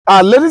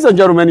Ladies and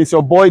gentlemen, it's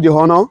your boy The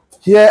Honor.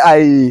 Here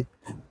I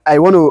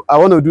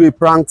want to do a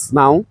prank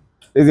now.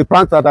 There's a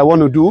prank that I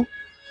want to do.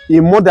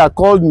 A mother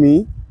called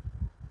me.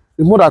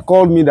 The mother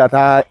called me that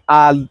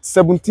her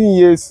 17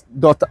 years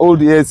daughter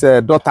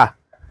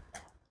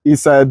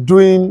is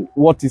doing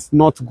what is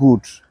not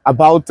good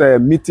about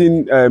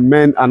meeting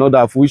men and other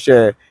of which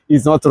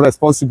is not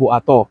responsible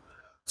at all.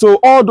 So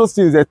all those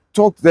things they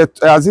talk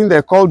that as in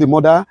they call the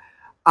mother,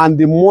 and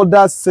the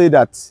mother say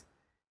that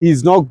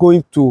he's not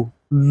going to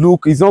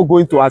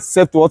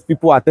accept what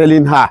people are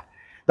telling her,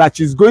 that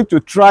she's going to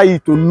try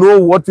to know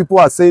what people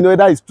are saying,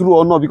 whether it's true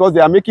or not, because they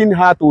are making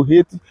her to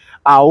hate her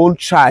own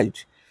child.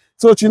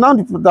 So she now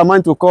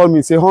determined to call me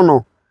and say,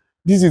 Honor,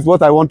 this is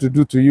what I want to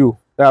do to you.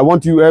 I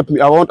want you help me.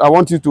 I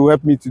want you to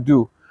help me to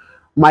do.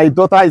 My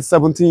daughter is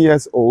 17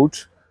 years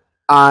old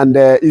and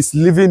is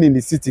living in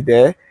the city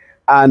there.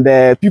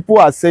 And people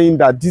are saying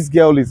that this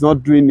girl is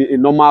not doing a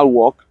normal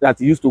work, that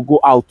he used to go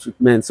out with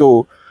men.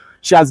 So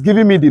she has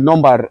given me the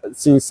number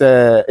since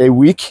a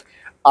week.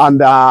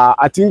 And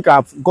I think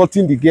I've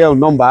gotten the girl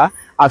number.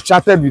 I've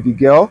chatted with the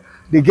girl.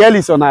 The girl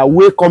is on her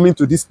way coming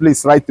to this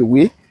place right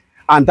away.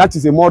 And that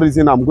is the more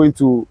reason I'm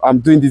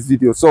doing this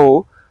video.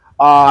 So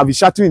I'll be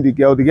chatting with the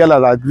girl. The girl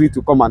has agreed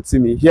to come and see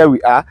me. Here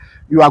we are.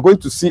 You are going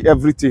to see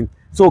everything.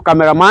 So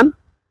cameraman,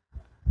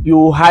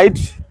 you hide.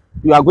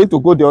 You are going to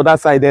go the other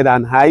side there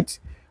and hide.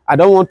 I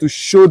don't want to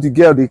show the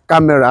girl the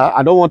camera.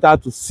 I don't want her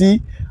to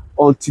see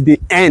until the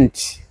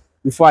end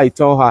before I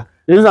tell her.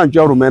 Ladies and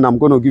gentlemen, I'm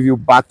going to give you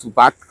back to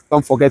back.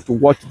 Don't forget to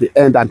watch the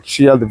end and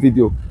share the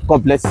video.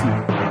 God bless you.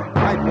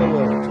 Hide very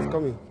well. She's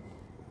coming.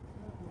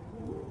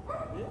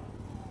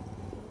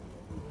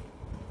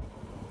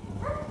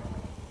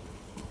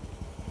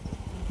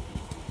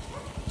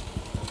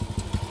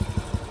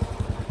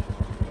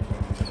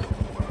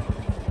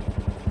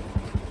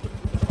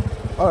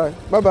 All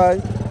right.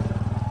 Bye-bye.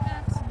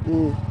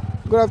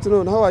 Good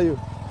afternoon. How are you?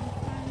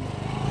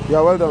 You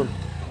are well done.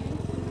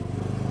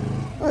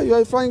 You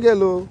are a fine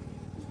girl, oh.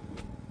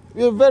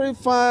 You're a very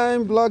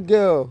fine black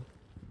girl.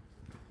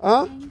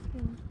 Huh? Thank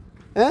you.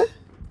 Eh?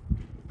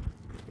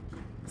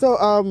 So,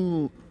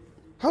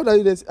 how old are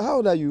you? How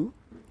old are you?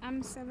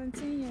 I'm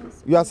 17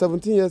 years. You are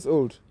 17 years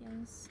old.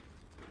 Yes.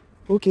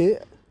 Okay.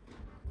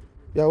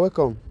 You are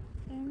welcome.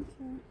 Thank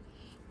you.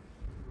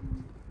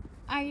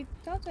 I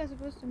thought we were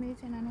supposed to meet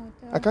in an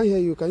hotel. I can't hear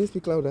you. Can you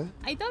speak louder?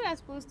 I thought we were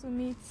supposed to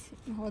meet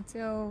in a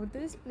hotel.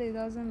 This place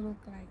doesn't look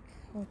like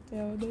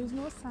hotel. There is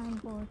no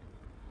signboard.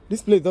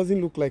 This place doesn't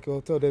look like a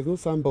hotel. There's no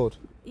signboard.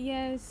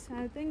 Yes,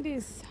 I think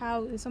this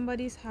house is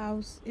somebody's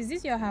house. Is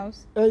this your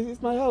house? It's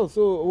my house,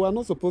 so we are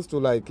not supposed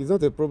to it's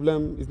not a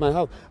problem. It's my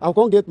house. I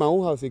can't get my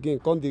own house again.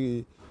 Can't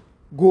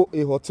go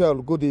a hotel,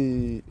 go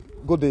the.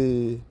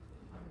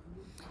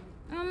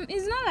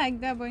 It's not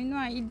like that, but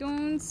I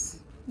don't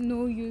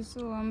know you,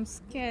 so I'm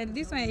scared.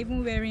 This one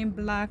even wearing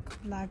black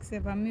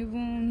stuff. I'm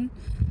even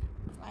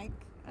like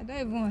I don't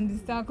even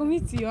understand.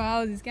 Coming to your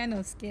house is kind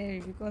of scary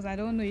because I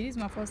don't know. It is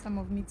my first time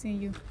of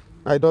meeting you.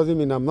 It doesn't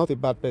mean I'm not a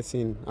bad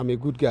person. I'm a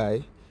good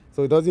guy.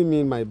 So it doesn't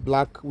mean my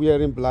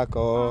wearing black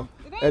or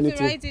They don't anything. used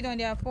to write it on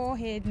their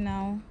forehead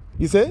now.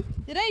 You say?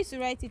 They don't used to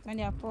write it on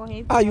their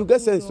forehead. You get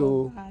sense,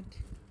 so.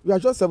 You are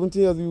just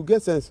 17 years, you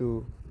get sense,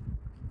 so.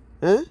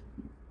 Eh?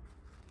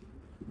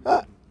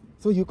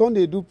 So you can't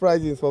do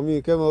prizes for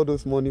me, came all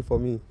those money for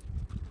me.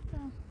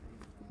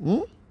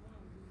 Yeah.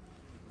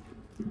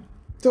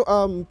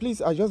 So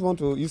please, I just want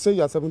to, you say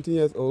you are 17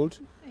 years old.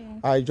 Yes.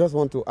 I just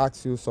want to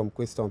ask you some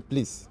questions,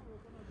 please.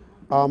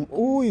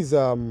 Who is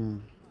do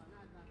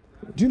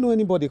you know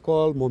anybody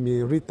called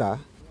Mommy Rita?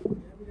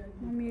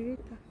 Mommy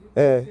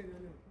Rita.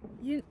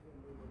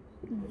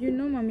 You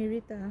know Mommy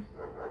Rita?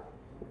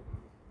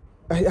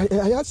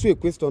 I asked you a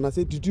question. I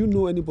said, did you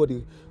know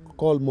anybody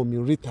called Mommy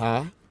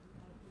Rita?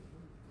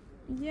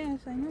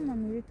 Yes, I know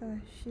Mommy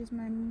Rita. She's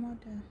my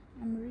mother.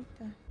 I'm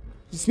Rita.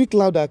 Speak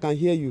louder, I can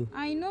hear you.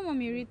 I know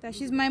Mommy Rita.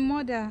 She's my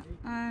mother,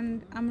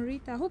 and I'm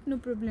Rita. Hope no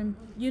problem.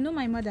 You know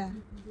my mother.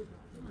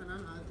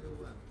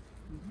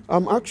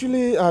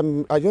 Actually,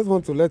 I just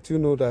want to let you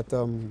know that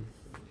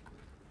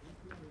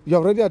you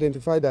already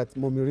identified that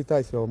Mommy Rita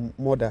is your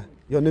mother.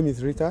 Your name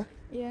is Rita.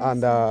 Yes.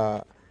 And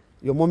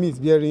your mommy is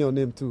bearing your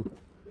name too,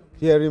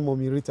 hearing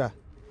Mommy Rita.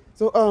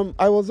 So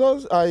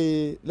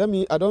let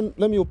me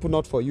open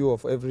up for you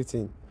of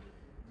everything.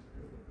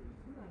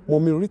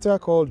 Mommy Rita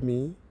called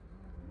me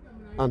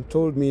and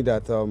told me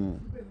that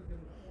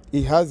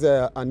he has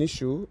an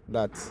issue,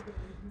 that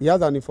he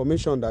has an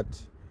information that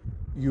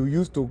you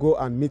used to go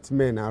and meet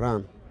men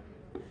around,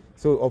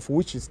 so of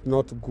which is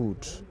not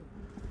good.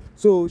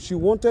 So she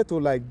wanted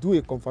to do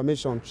a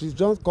confirmation. She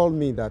just called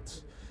me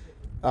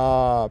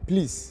that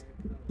please,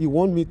 he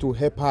want me to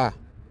help her,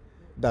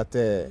 that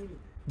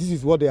this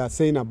is what they are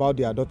saying about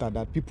their daughter,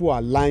 that people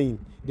are lying.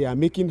 They are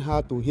making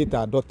her to hate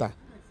her daughter.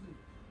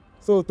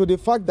 So to the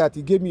fact that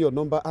he gave me your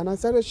number and I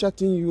started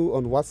chatting you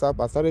on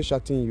WhatsApp, I started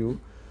chatting you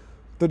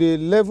to the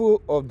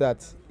level of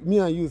that me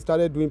and you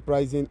started doing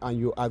pricing and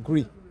you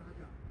agree.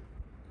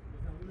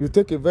 You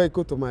take a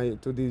vehicle to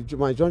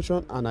my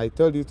junction and I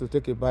tell you to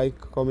take a bike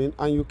coming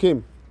and you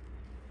came.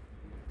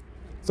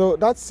 So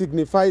that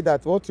signifies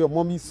that what your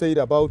mommy said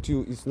about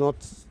you is not,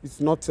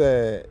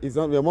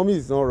 your mommy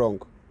is not wrong.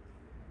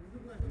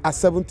 A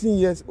 17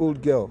 years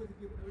old girl,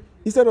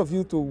 instead of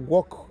you to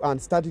work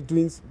and start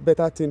doing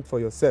better things for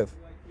yourself,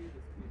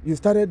 you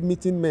started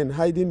meeting men,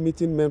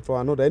 meeting men for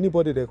another.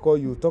 Anybody they call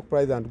you, talk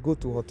price and go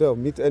to hotel,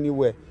 meet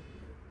anywhere.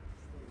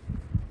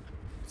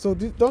 So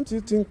don't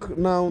you think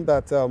now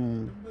that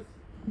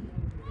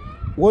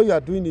what you are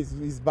doing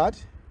is bad?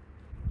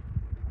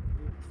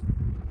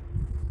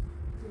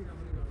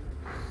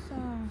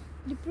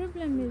 The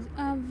problem is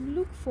I've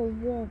looked for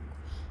work.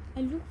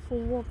 I looked for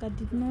work. I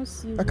did not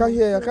see work. I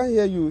can't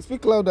hear you.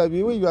 Speak louder.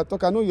 The way you are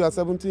talking. I know you are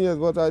 17 years,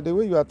 but the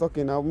way you are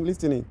talking, I'm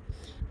listening.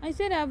 I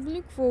said I've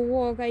looked for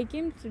work. I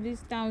came to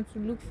this town to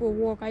look for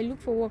work. I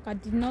looked for work. I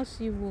did not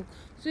see work.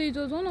 So it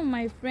was one of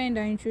my friends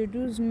that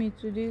introduced me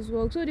to this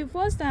work. So the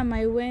first time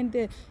I went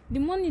there, the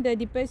money that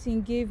the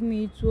person gave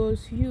me, it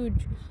was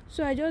huge.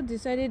 So I just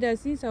decided that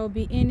since I'll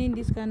be earning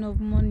this kind of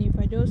money, if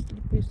I just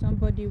sleep with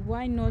somebody,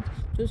 why not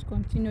just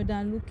continue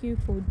than looking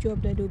for a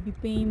job that they'll be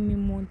paying me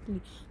monthly?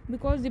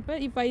 Because if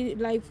I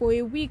like for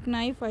a week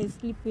now, if I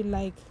sleep with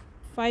like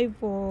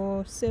 5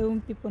 or 7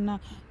 people now,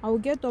 I will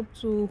get up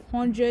to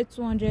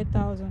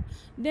 100,000-200,000.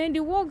 Then the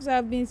works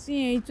I've been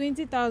seeing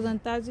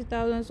 20,000,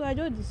 30,000. So I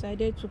just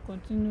decided to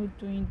continue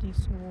doing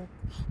this work.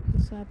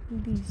 So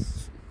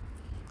please.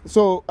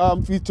 So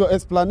with your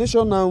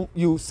explanation now,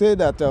 you say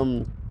that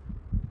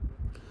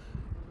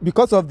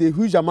because of the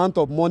huge amount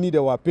of money they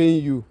were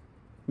paying you,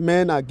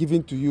 men are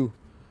giving to you.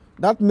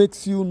 That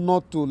makes you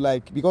not to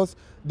like, because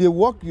the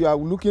work you are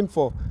looking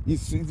for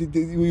is,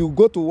 you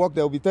go to work,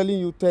 they'll be telling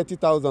you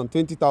 30,000,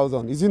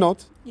 20,000. Is it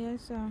not?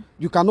 Yes, sir.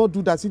 You cannot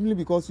do that simply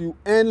because you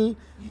earn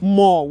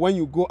more when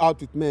you go out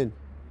with men,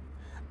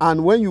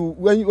 and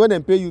when they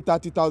pay you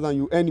 30,000,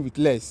 you earn with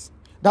less.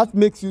 That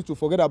makes you to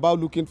forget about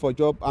looking for a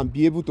job and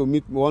be able to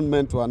meet one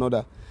man to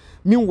another.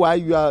 Meanwhile,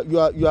 you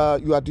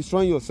are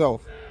destroying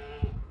yourself.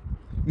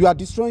 You are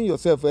destroying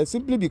yourself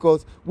simply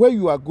because where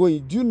you are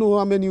going, do you know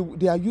how many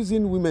they are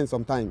using women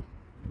sometimes?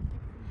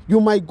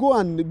 You might go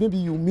and maybe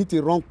you meet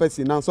a wrong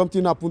person and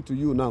something happened to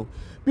you now.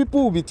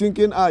 People will be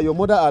thinking, your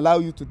mother allow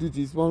you to do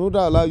this, your mother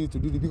allow you to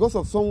do this, because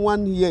of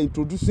someone here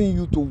introducing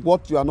you to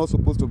what you are not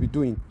supposed to be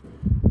doing.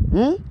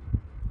 You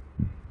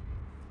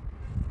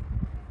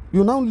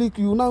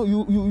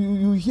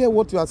hear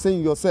what you are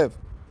saying yourself.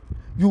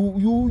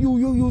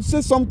 You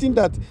say something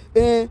that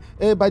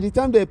by the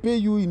time they pay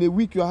you in a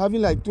week, you are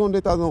having like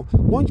 200,000.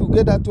 Once you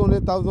get that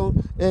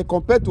 200,000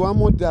 compared to how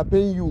much they are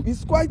paying you,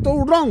 it's quite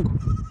wrong.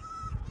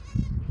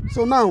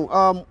 So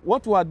now,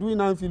 what we are doing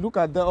now, if you look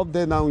at up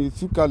there now, you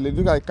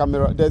look at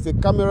camera. There's a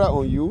camera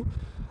on you,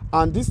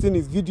 and this thing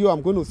is video.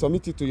 I'm going to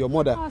submit it to your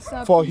mother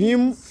for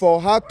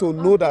her to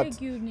know that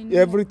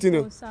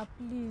everything. Sir,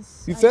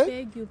 please. You say?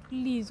 Beg you,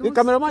 please. The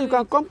cameraman, you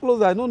can come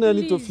closer. I don't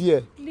need to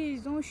fear.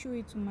 Please don't show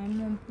it to my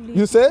mom, please.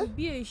 You say?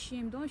 Be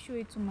ashamed. Don't show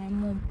it to my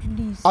mom,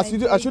 please.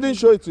 I shouldn't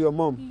show it to your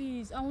mom.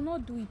 Please, I will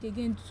not do it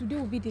again. Today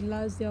will be the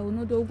last day. I will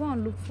not do it. I'll go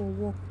and look for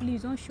work.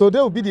 Please don't show. Today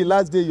will be the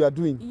last day you are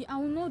doing. I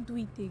will not do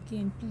it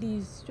again.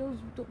 Please,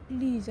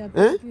 please. I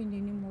beg you in the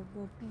name of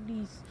God.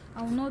 Please,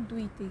 I will not do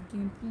it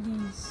again.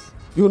 Please.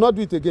 You will not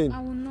do it again.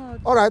 I will not.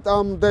 All right.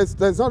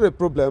 There's not a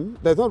problem.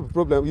 There's not a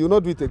problem. You will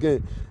not do it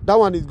again. That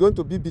one is going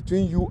to be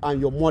between you and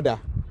your mother.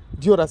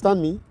 Do you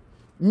understand me?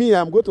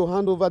 I'm going to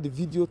hand over the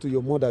video to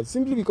your mother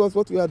simply because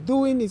what you are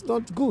doing is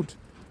not good.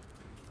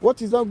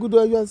 What is not good?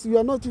 You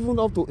are not even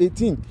up to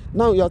 18.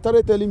 Now you are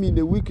started telling me in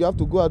a week you have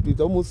to go out with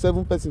almost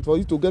 7 persons for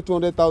you to get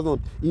 200,000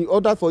 in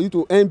order for you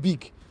to earn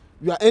big.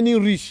 You are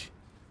earning rich.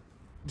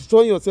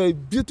 Destroying yourself.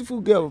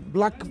 Beautiful girl,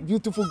 black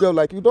beautiful girl,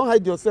 like you. Don't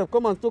hide yourself.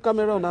 Come and throw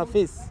camera on her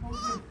face.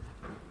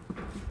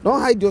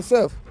 Don't hide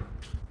yourself.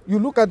 You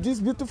look at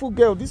this beautiful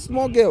girl, this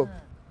small girl.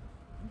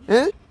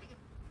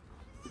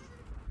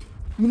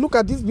 You look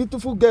at this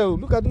beautiful girl.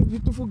 Look at this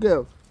beautiful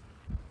girl.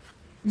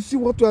 You see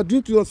what you are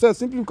doing to yourself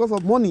simply because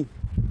of money.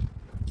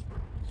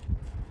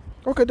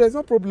 Okay, there's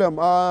no problem.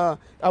 I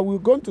will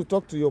go to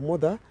talk to your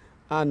mother,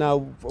 and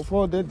I'll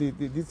forward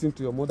this thing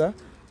to your mother.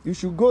 You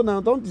should go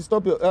now. Don't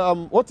disturb your.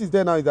 What is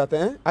there now is that,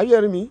 Are you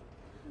hearing me?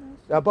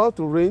 It's about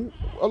to rain.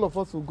 All of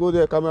us will go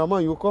there.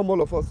 Cameraman, you come.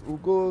 All of us will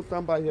go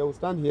stand by here. We'll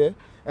stand here.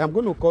 I'm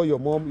going to call your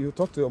mom. You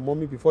talk to your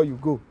mommy before you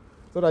go,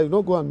 so that you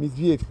don't go and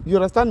misbehave. You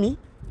understand me?